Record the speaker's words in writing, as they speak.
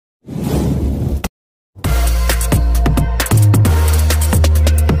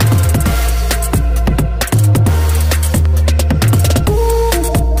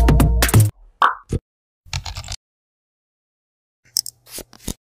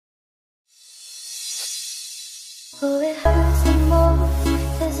Oh, it hurts the most,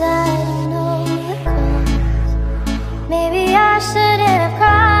 'cause I don't know the cause. Maybe I shouldn't have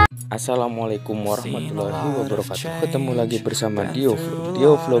cried. Assalamualaikum warahmatullahi wabarakatuh. Ketemu lagi bersama Dio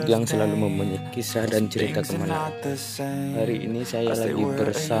Vlog yang selalu mempunyai kisah dan cerita kemana. Hari ini saya lagi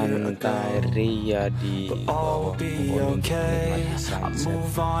bersantai ria di bawah pohon menikmati sunset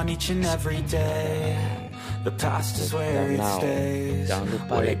danau. Jangan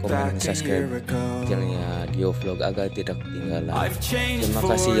lupa like, komen, dan subscribe channelnya Dio Vlog agar tidak ketinggalan. Terima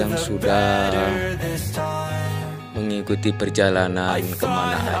kasih yang sudah mengikuti perjalanan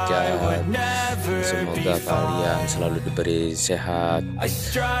kemana aja. Semoga kalian selalu diberi sehat,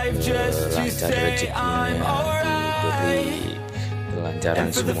 lancar rezekinya, diberi kelancaran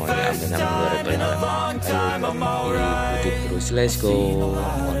semuanya. Amin amin ya rabbal alamin. Ayo terus, let's go.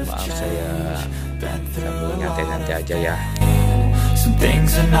 Mohon maaf saya sambil nyantai-nyantai aja ya. Some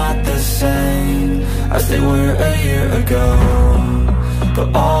things are not the same as they were a year ago,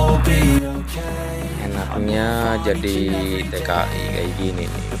 but all will be okay. Enaknya jadi TKI kayak gini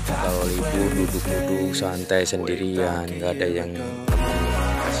nih. Kalau libur duduk-duduk santai sendirian, nggak ada yang nemenin,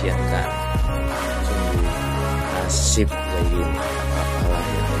 kasihan kan. Sungguh nasib kayak gini. Apalah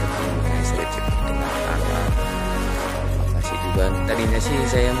yang punya rezeki dengan anak. Makasih juga. Tadinya sih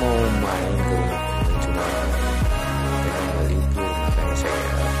saya mau main ke rumah, cuma karena libur makanya saya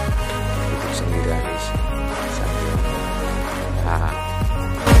duduk sendirian di sini sambil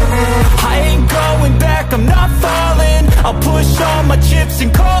I ain't going back, I'm not falling. I'll push all my chips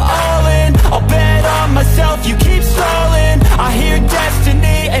and call all in. I'll bet on myself, you keep stalling. I hear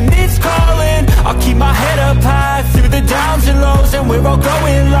destiny and it's calling. I'll keep my head up high through the downs and lows, and we're all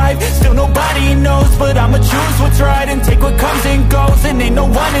going life. Still nobody knows, but I'ma choose what's right and take what comes and goes. And ain't no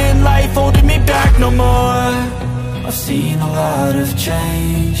one in life holding me back no more. I've seen a lot of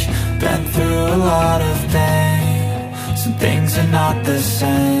change, been through a lot of pain. Some things are not the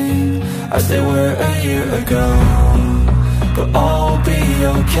same as they were a year ago, but all will be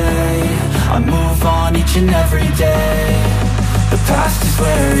okay. I move on each and every day. The past is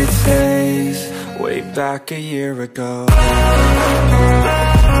where it stays, way back a year ago.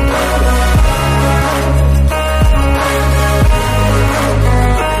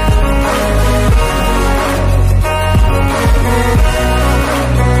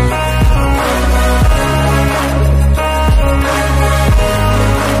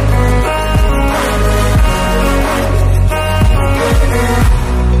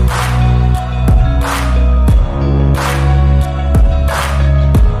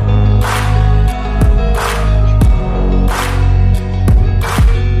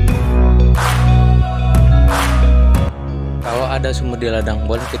 Ada sumur di ladang,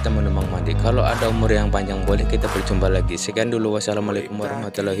 boleh kita menemang mandi. Kalau ada umur yang panjang, boleh kita berjumpa lagi. Sekian dulu, wassalamualaikum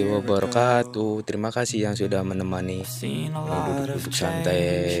warahmatullahi wabarakatuh. Terima kasih yang sudah menemani duduk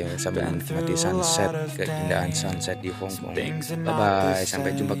santai sambil menikmati sunset, keindahan sunset di Hong Kong. Bye bye,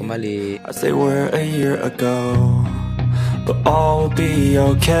 sampai jumpa kembali. As they were a year ago, but all will be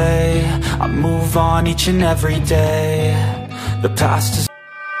okay. I move on each and every day. The past is